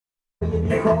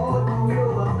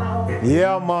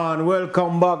Yeah, man,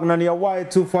 welcome back. Nani ya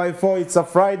Y254. It's a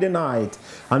Friday night,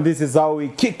 and this is how we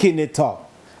kicking it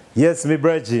up. Yes, mi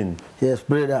Bregin. Yes,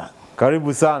 brother.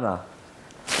 Karibu sana.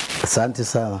 Asante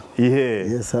sana. Yeah.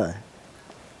 Yes, sir.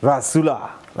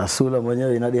 Rasula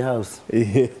mwenyewe in the house.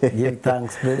 Yeah. Give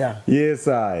thanks, brother. Yes,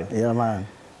 I. Yeah, man.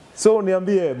 So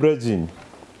niambie Bregin,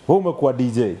 wewe umekuwa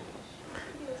DJ?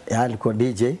 Yeah, nilikuwa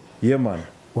DJ. Yeah, man.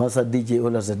 Once a DJ,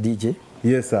 always a DJ.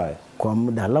 Yes, I. Kwa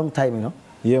muda long time, you know.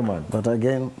 Yeah, man. But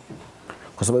again,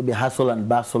 kwa sababu ya hustle and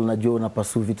bustle, najua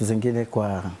unapasu vitu zingine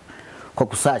kwa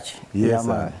kusearch. Yes, yeah,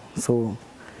 man. So,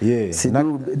 yeah. Si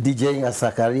do DJing as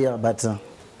a career, but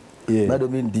yeah. bado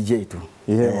mimi DJ too.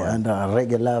 Yeah, and a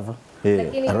reggae lover.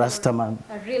 Yeah. A Rasta man.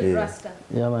 A real Rasta.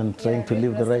 Yeah, man, trying to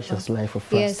live the righteous life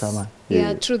of Rasta man.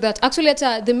 Yeah, true that. Actually,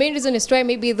 the main reason is why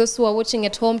maybe those who are watching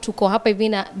at home to hapa hivi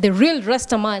na the real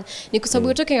Rasta man, because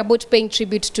we're talking about paying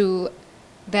tribute to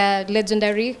the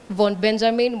legendary Von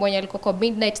Benjamin mwenye alikuwa kwa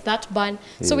Midnite, that band.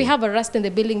 So we have a Rasta in the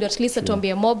building, at least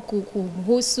atuambia mob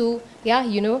kuhusu, yeah,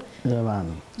 you know. Yeah,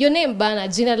 man. Your name bana,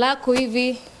 jina lako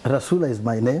hivi? Rasula is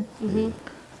my name.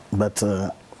 But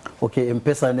okay,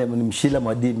 M-Pesa name ni Mshila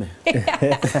Mwadime.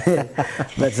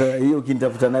 But hiyo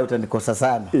ukinitafuta nayo utanikosa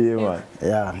sana. Yeah, man.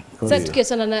 Yeah. Sasa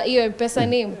tukiachana na hiyo M-Pesa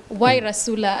name, why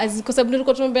Rasula? Kwa sababu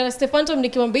nilikuwa tumwambia na Stefantom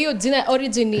nikimwambia hiyo jina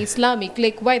origin ni Islamic,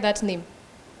 like why that name?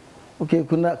 Okay,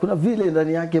 kuna vile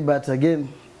ndani yake, but again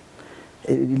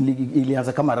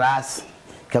ilianza kama Ras,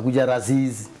 ikakuja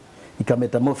Raziz,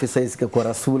 ikametamorphosize ikakuwa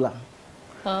Rasula.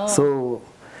 So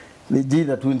ni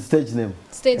jina tu, stage name.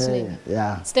 Stage name.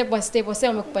 Yeah. Step by step wase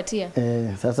wamekupatia.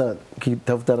 Sasa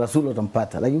ukitafuta Rasula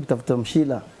utampata, lakini ukitafuta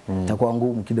Mshila itakuwa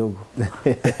ngumu kidogo.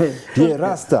 Yeah,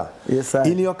 Rasta. Yes, sir.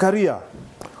 In your career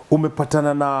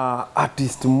umepatana na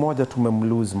artist mmoja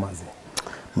tumemlose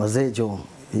Mazejo.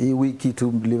 Hii wiki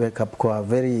tuliweka up kwa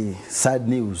very sad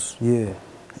news. Yeah.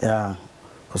 Yeah.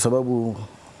 Kwa sababu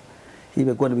hii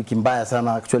imekuwa ni wiki mbaya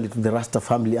sana actually to the Rasta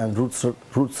family and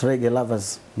roots reggae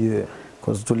lovers. Yeah.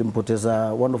 Because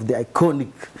tulimpoteza one of the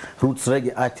iconic roots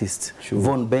reggae artists, Sure.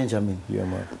 Von Benjamin. Yeah,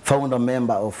 man. Founder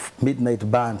member of Midnite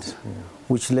band,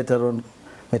 which later on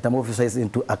metamorphosized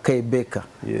into Akai Baker.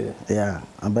 Yeah. Yeah.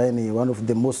 Ambaye ni one of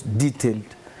the most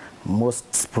detailed,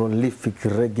 most prolific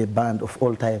reggae band of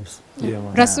all times. Yeah,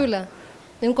 man. Rasula,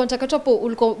 nilikuwa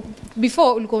hapo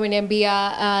before ulikuwa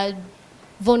umeniambia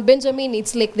Von Benjamin,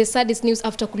 it's like the saddest news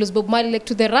after kulose Bob Marley. Like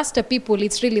to the Rasta people,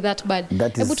 it's really that bad.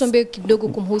 Hebu tuambie kidogo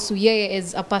kumhusu yeye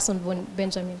as a person, Von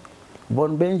Benjamin.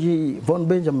 Von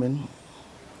Benjamin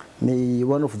ni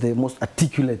one of the most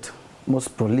articulate, most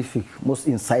prolific, most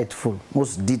insightful,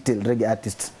 most detailed reggae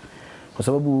artists. Kwa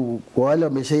sababu kwa wale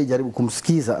wameshajaribu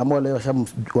kumsikiza ama wale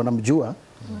wanamjua,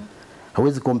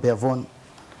 hawezi compare Von.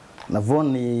 Na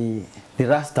Von ni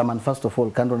Rasta man first of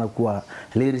all, kando na kuwa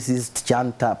lyricist,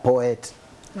 chanter, poet.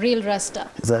 Real Rasta.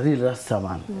 He's a real Rasta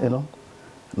man, you know.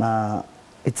 Na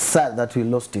it's sad that we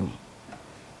lost him.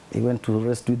 He went to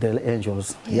rest with the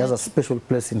angels. He has a special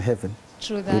place in heaven.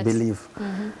 True that. We believe.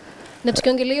 Na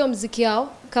tukiongelea hiyo muziki yao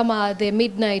kama the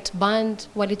Midnite band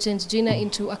wali change jina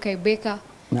into Akai Baker.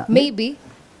 Maybe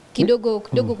kidogo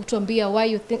kutuambia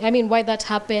why you think, I mean why that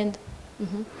happened.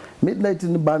 Midnite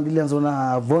ni band ilianza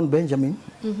na Von Benjamin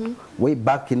way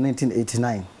back in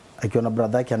 1989 akiwa na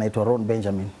brother yake anaitwa Ron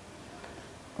Benjamin.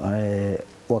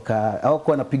 Hawakuwa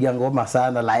wanapiga ngoma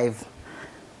sana live,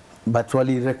 but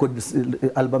wali record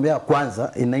album ya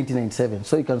kwanza in 1997.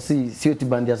 So you can see sio ti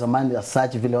band ya zamani as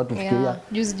such vile watu fikiria.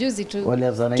 Juzi tu.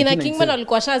 Kina Kingman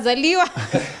walikuwa shazaliwa.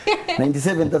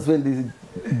 97, that's when they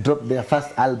dropped their first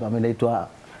album inaitwa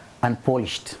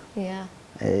Unpolished. Yeah.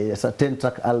 It's a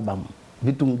 10-track album.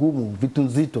 Vitu ngumu, vitu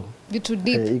nzito. Vitu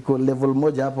deep. Iko level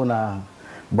moja hapo na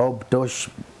Bob Tosh,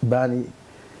 Bani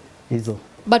hizo.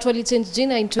 But wali change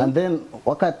jina into? And then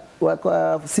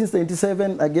since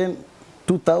 97 again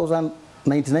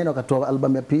 2099 wakatoa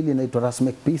album ya pili inaitwa Ras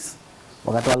Make Peace.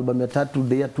 Wakatoa album ya tatu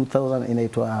the year 2000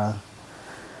 inaitwa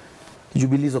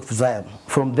Jubilees of Zion.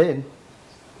 From then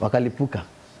wakalipuka.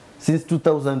 Since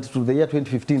 2000 to the year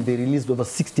 2015 they released over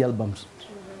 60 albums.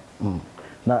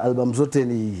 Na album zote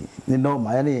ni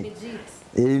noma, yani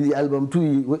ni album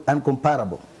tu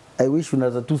uncomparable. I wish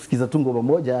unaweza tu sikiza tu ngoma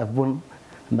moja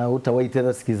na utawahi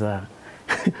tena sikiza.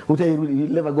 You'll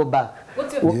never go back.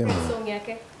 What's your favorite song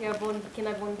yake? Ya Von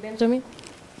Benjamin?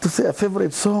 To say a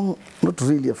favorite song, not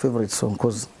really a favorite song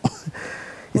because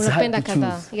it's hard to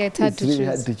choose. Yeah, it's hard to really choose.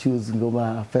 Hard to choose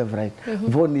ngoma favorite.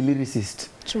 Von ni lyricist.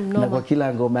 Na kwa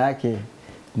kila ngoma yake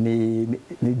ni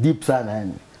deep sana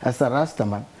yani. As a Rasta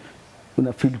man,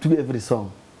 una feel to every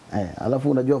song.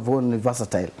 Alafu unajua Von ni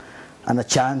versatile. Ana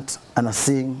chant, ana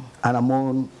sing, ana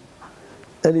moan,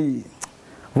 yani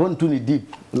Von tu ni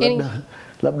deep.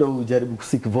 Labda ujaribu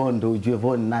kusik Von ndio ujue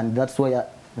Von nani. That's why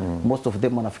most of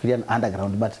them wanafikiria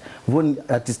underground, but Von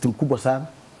artist mkubwa sana.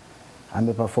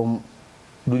 Ameperform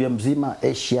dunia mzima,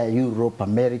 Asia, Europe,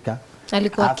 America.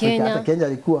 Alikuwa Africa, Kenya. hata Kenya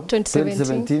alikuwa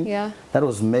 2017. Yeah. That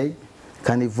was May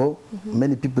Carnival.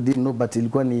 Many people didn't know, but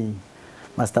ilikuwa ni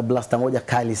Master Blaster moja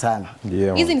kali sana.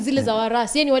 Yeah. Hizi ni zile za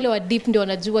warasi, yani wale wa deep ndio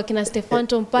wanajua kina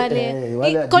Stefantom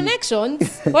pale. Connections,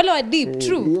 wale wa deep,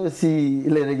 true. Hiyo si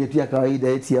ile reggae tu ya kawaida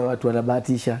eti ya watu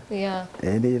wanabahatisha. Yeah.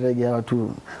 Ni reggae ya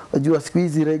watu. Unajua siku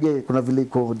hizi reggae kuna vile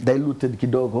iko diluted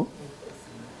kidogo.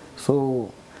 So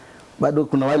bado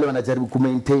kuna wale wanajaribu ku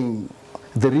maintain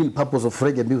the real purpose of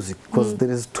reggae music because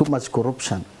there is too much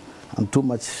corruption and too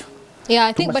much. Yeah,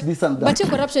 I think, but your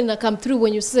corruption will come through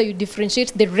when you say you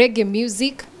differentiate the reggae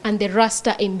music and the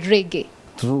Rasta in reggae.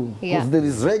 True. Yeah. Because there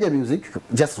is reggae music,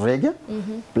 just reggae,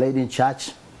 played in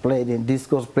church, played in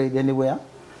discos, played anywhere.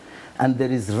 And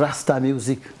there is Rasta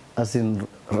music, as in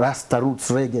Rasta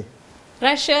roots reggae.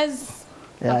 Rasha's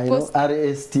Yeah, you know,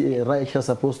 R-A-S-T-A, Righteous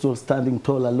Apostle Standing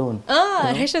Tall Alone. Ah,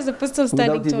 you know? Righteous Apostle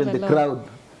Standing Tall Alone. Without even the crowd.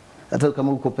 Hata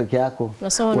kama uko peke yako,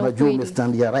 unajua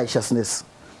umestandia righteousness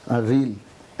and real.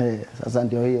 Sasa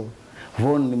ndio hiyo.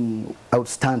 Von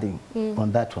outstanding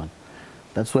on that one.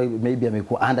 That's why maybe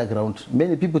amekuwa underground.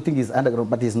 Many people think he's underground,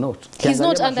 but he's not. He's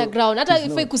not underground. Hata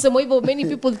if kusema hivyo, many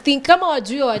people think kama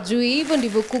wajui hivyo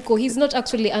ndivyo kuko. He's not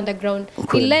actually underground.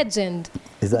 He's a legend.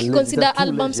 Consider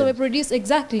albums we produce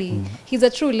exactly. He's a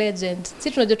true legend.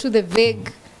 Si tunajua tu the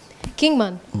vague.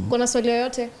 Kingman, kuna swali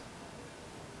yoyote?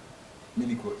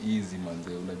 Mimi niko easy manze,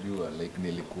 unajua like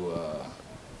nilikuwa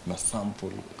na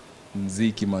sample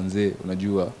muziki manze,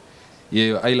 unajua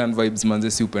Island vibes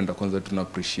manze, si upenda kwanza tuna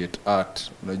appreciate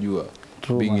art, unajua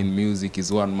being in music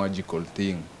is one magical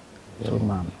thing. True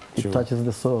man. It touches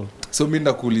the soul. So mimi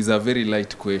ndakuuliza very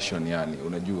light question, yani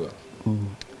unajua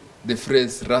the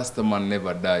phrase Rastaman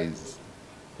never dies,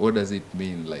 what does it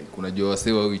mean? Like unajua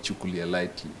wasewa uichukulia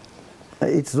lightly.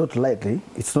 It's not lightly.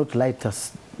 It's not light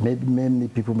as maybe many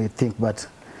people may think, but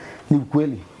ni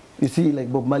ukweli. You see, like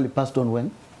Bob Marley passed on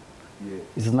when? Yeah.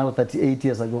 It's now 38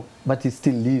 years ago, but he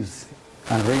still lives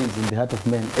and reigns in the heart of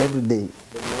men every day.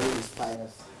 The Lord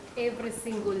inspires. Every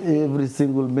single day. Every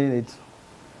single minute.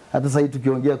 Hata sasa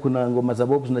tukiongea kuna ngoma za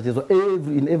Bob zinachezwa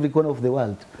in every corner of the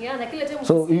world. Yeah, na kila time.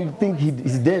 So you think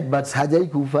he's dead, but hajai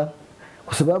kufa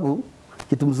kwa sababu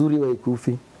kitu mzuri wa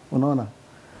ikufi, unaona?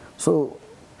 So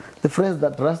the phrase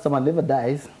that Rastaman never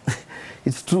dies,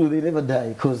 it's true, they never die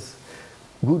because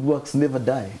good works never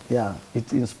die. Yeah,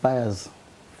 it inspires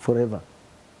forever.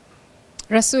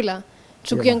 Rasula,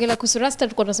 tukiongelea kuhusu Rasta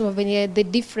tulikuwa tunasema venye the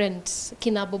different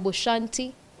kina Bobo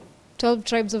Shanti, 12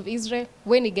 tribes of Israel,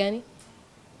 weni gani?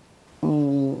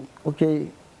 Okay,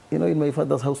 you know, in my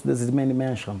father's house there's many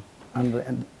mansion,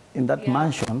 and in that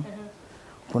mansion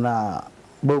kuna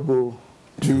Bobo,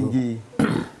 Kingi,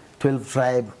 12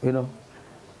 tribe, you know.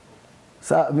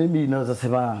 Sa mimi naweza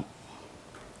sema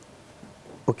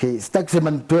okay, sitaki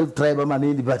kusema 12 tribe ama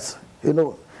nini, but you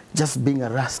know, just being a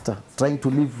Rasta, trying to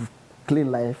live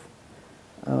clean life.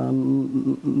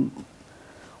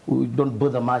 We don't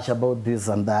bother much about this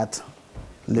and that.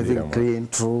 Living clean,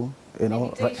 true, you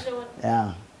know.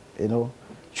 Yeah, you know,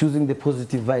 choosing the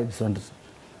positive vibes and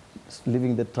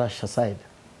leaving the trash aside.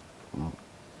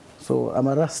 So I'm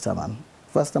a Rasta man.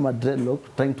 First I'm a dreadlock,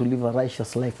 trying to live a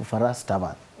righteous life of a Rasta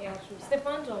man. Yeah, true.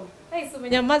 Stefantom. Hey, so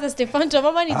menyamaza Stefantom,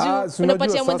 mama ni juu.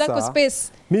 Unapatia mwenzako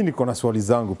space. Mimi niko na swali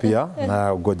zangu pia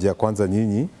na ngojea kwanza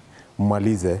nyinyi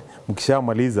mmalize.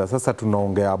 Mkishamaliza sasa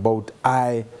tunaongea about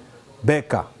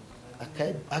Beka.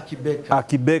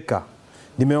 Akibeka.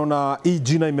 Nimeona hii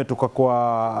jina imetoka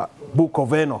kwa Book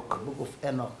of Enoch. Book of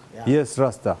Enoch. Yeah. Yes,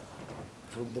 Rasta.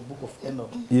 From the Book of Enoch.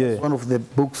 Yeah. It's one of the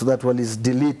books that was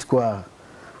delete kwa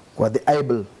the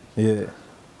Bible. Yeah.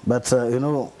 But you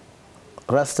know,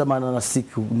 Rastaman ana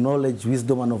seek knowledge,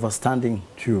 wisdom and understanding.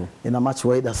 True. In a much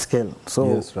wider scale. So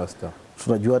yes, Rasta.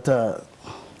 Tunajua hata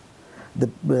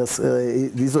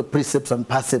these are precepts and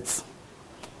precepts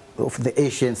of the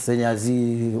ancients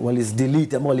zenye walis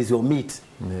delete ama walis omit.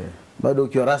 Yeah. Bado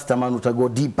ukiwa Rastaman utago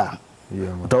deeper.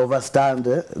 Yeah, uta understand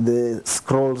the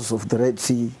scrolls of the Red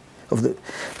Sea of the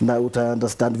na uta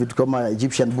understand vitu kama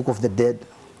Egyptian Book of the Dead,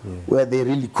 where they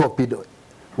really copied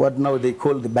what now they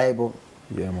call the Bible.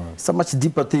 Yeah, man. It's a much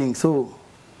deeper thing. So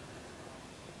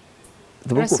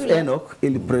the Book of Enoch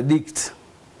will predict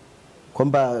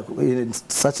kwamba in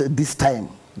this time,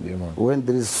 when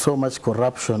there is so much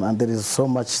corruption and there is so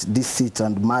much deceit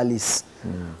and malice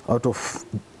out of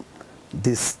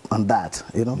this and that,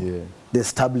 you know, the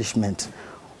establishment.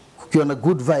 Kukiwa na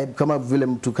good vibe kama vile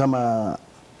mtu kama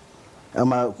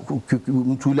ama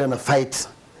mtu yule ana fight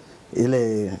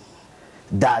ile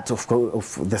that of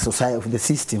the society, of the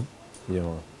system,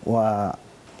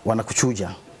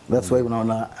 wanakuchuja. That's why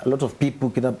unaona a lot of people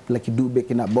kina like Dube,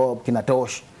 kina Bob, kina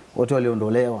Tosh wote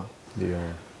waliondolewa.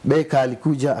 Beka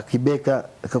alikuja akibeka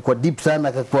akakuwa deep sana,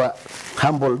 akakuwa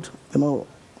humbled, you know.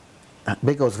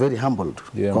 Beka was very humbled.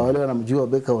 Kwa wale wanamjua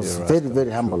Beka was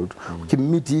very humbled.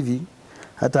 Ukimmeet hivi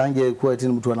hata angekuwa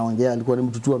tena mtu anaongea, alikuwa ni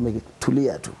mtu tu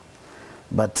ametulia tu,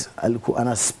 but alikuwa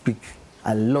ana speak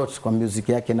a lot kwa music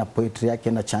yake na poetry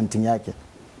yake na chanting yake.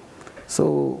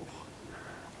 So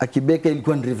akibeka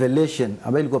ilikuwa ni revelation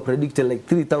ambayo ilikuwa predicted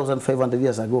like 3500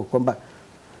 years ago kwamba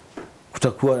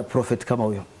kutakuwa prophet kama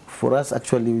huyo. For us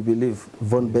actually we believe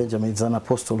Von Benjamin is an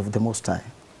apostle of the Most High.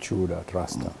 True that,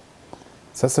 Rasta.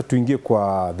 Sasa tuingie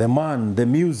kwa the man, the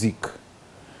music.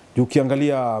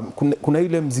 Ukiangalia kuna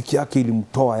ile muziki yake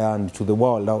ilimtoa yani to the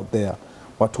world out there.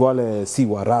 Watu wale si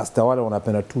wa Rasta, wale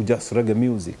wanapenda tu just reggae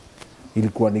music.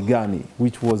 Ilikuwa ni gani?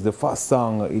 Which was the first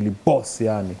song ili boss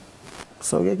yani?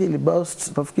 So yake ili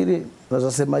boss, nafikiri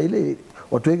naweza sema ile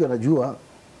watu wengi wanajua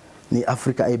ni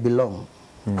Africa I Belong.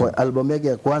 Kwa album yake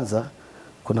ya kwanza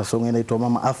kuna song inaitwa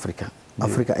Mama Africa,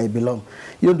 Africa I Belong.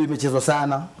 Hiyo ndio imechezwa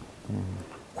sana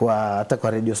kwa hata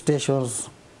kwa radio stations,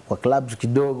 kwa clubs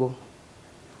kidogo.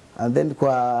 And then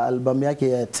kwa album yake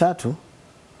ya tatu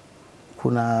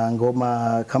kuna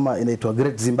ngoma kama inaitwa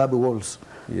Great Zimbabwe Walls.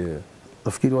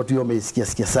 Nafikiri watu wameisikia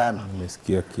sana.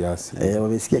 Wamesikia kiasi.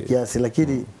 Wamesikia kiasi,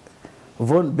 lakini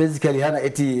Von basically hana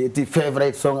eti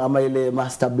favorite song ama ile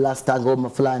Master Blaster ngoma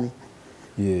fulani.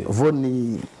 Von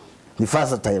ni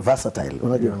versatile,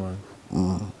 unajua.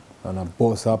 Ana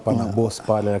boss hapa na boss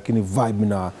pale, lakini vibe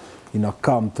ina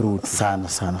come through sana.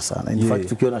 In fact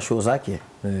tukiona show zake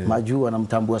Maju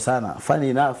anamtambua sana. Funny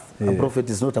enough, a prophet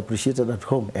is not appreciated at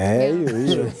home.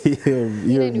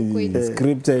 Hiyo ni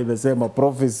scripture imesema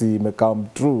prophecy ime come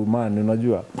true man,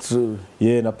 unajua.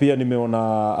 True. Na pia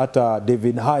nimeona hata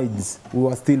David Hides who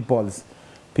are still Pauls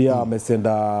pia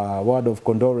amesenda word of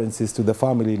condolences to the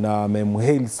family na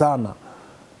amemhail sana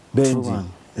Benji.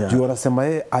 Juu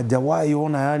anasema hajawahi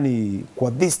ona yani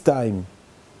kwa this time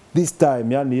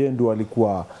yani yeye ndo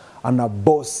alikuwa ana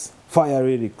boss fire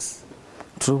lyrics.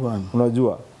 True one.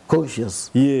 Unajua?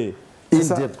 Conscious. In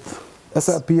depth.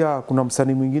 Sasa pia kuna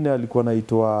msanii mwingine alikuwa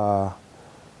anaitwa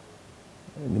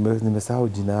nimesahau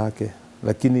jina yake,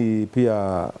 lakini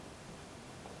pia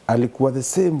alikuwa the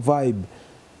same vibe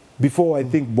before I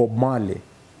think Bob Marley.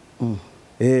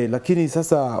 Lakini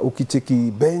sasa ukicheki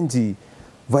Benji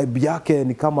vibe yake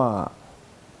ni kama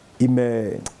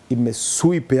ime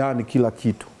sweep yani kila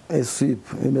kitu.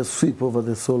 Sweep over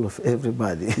the soul of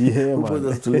everybody who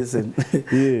bothers to listen.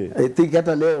 I think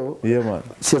hata leo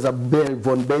cheza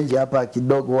Von Benji hapa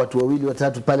kidogo, watu wawili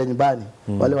watatu pale nyumbani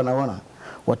wale wanaona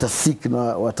watasik na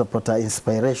watapata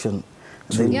inspiration.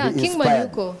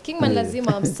 Kingman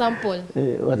lazima amsample.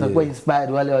 Watakuwa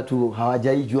inspired wale watu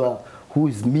hawajaijua who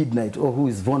is Midnite or who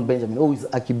is Von Benjamin or who is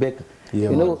Akibeka. You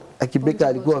know, Akibeka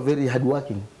alikuwa very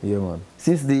hardworking.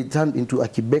 Since they turned into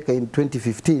Akibeka in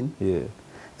 2015,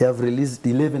 they have released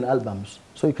 11 albums.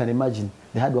 So you can imagine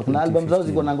the hard work. Na albums zao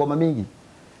ziko na ngoma mingi.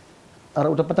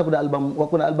 Utapata kuna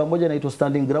album moja inaitwa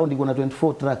Standing Ground iko na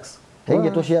 24 tracks.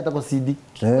 Haingetoshea hata kwa CD.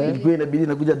 Ilikuwa inabidi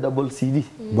inakuja double CD.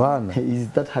 Bana. Is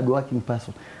that hardworking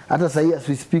person. Hata sasa as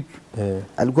we speak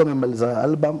alikuwa amemaliza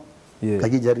album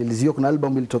lakini release. Kuna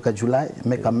album ilitoka July,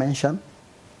 Make a Mention.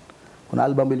 Kuna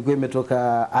album ilikuwa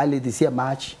imetoka early this year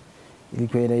March,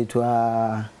 ilikuwa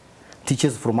inaitwa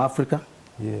Teachers from Africa.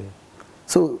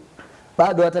 So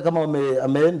bado hata kama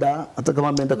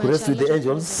ameenda ku rest with the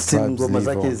angels, still ngoma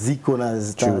zake ziko na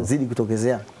zitazidi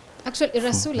kutokezea. Actually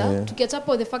Rasula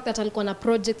tukiachapo the fact that alikuwa na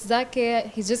projects zake,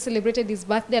 he just celebrated his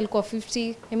birthday, alikuwa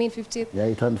 50. Yeah,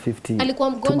 he turned 50. Alikuwa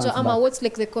mgonjwa ama what's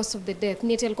like the cause of the death?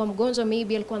 Ni eti alikuwa mgonjwa,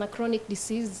 maybe alikuwa na chronic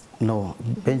disease? No,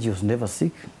 Benji was never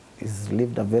sick. He's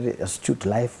lived a very astute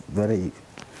life, very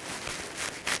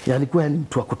alikuwa ni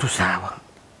mtu wako tu sawa,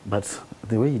 but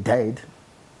the way he died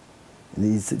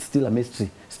is still a mystery.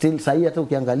 Still sahi hata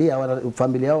ukiangalia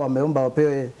familia yao wameomba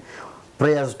wapewe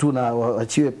prayers tu na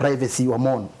waachiwe privacy wa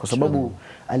mourn kwa sababu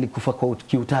alikufa kwa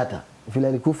kiutata. Vile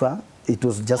alikufa it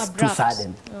was just too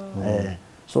sudden.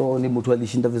 So ni mtu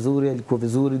alishinda vizuri, alikuwa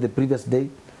vizuri the previous day,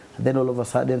 and then all of a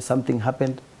sudden something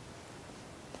happened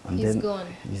and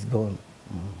he's gone.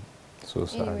 So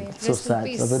sad. Anyway, so sad.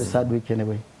 It's a very sad week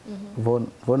anyway.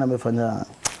 Von amefanya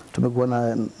tumekuwa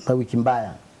na wiki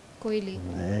mbaya. Kweli.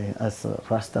 As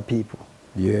Rasta people.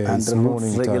 And the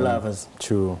morning lovers.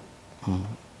 True.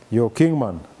 Yo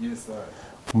Kingman. Yes sir.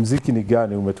 muziki ni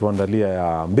gani umetuandalia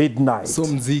ya Midnite? So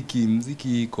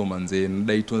muziki iko manze,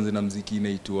 nadai tuanze na muziki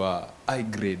inaitwa I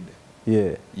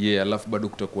grade. Alafu bado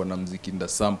kutakuwa na muziki nda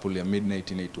sample ya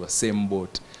Midnite inaitwa Same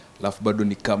Boat. Alafu bado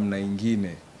ni kamna ingine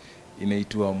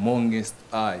inaitwa Mongest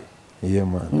Eye.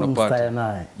 Man.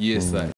 Unapata? Yes,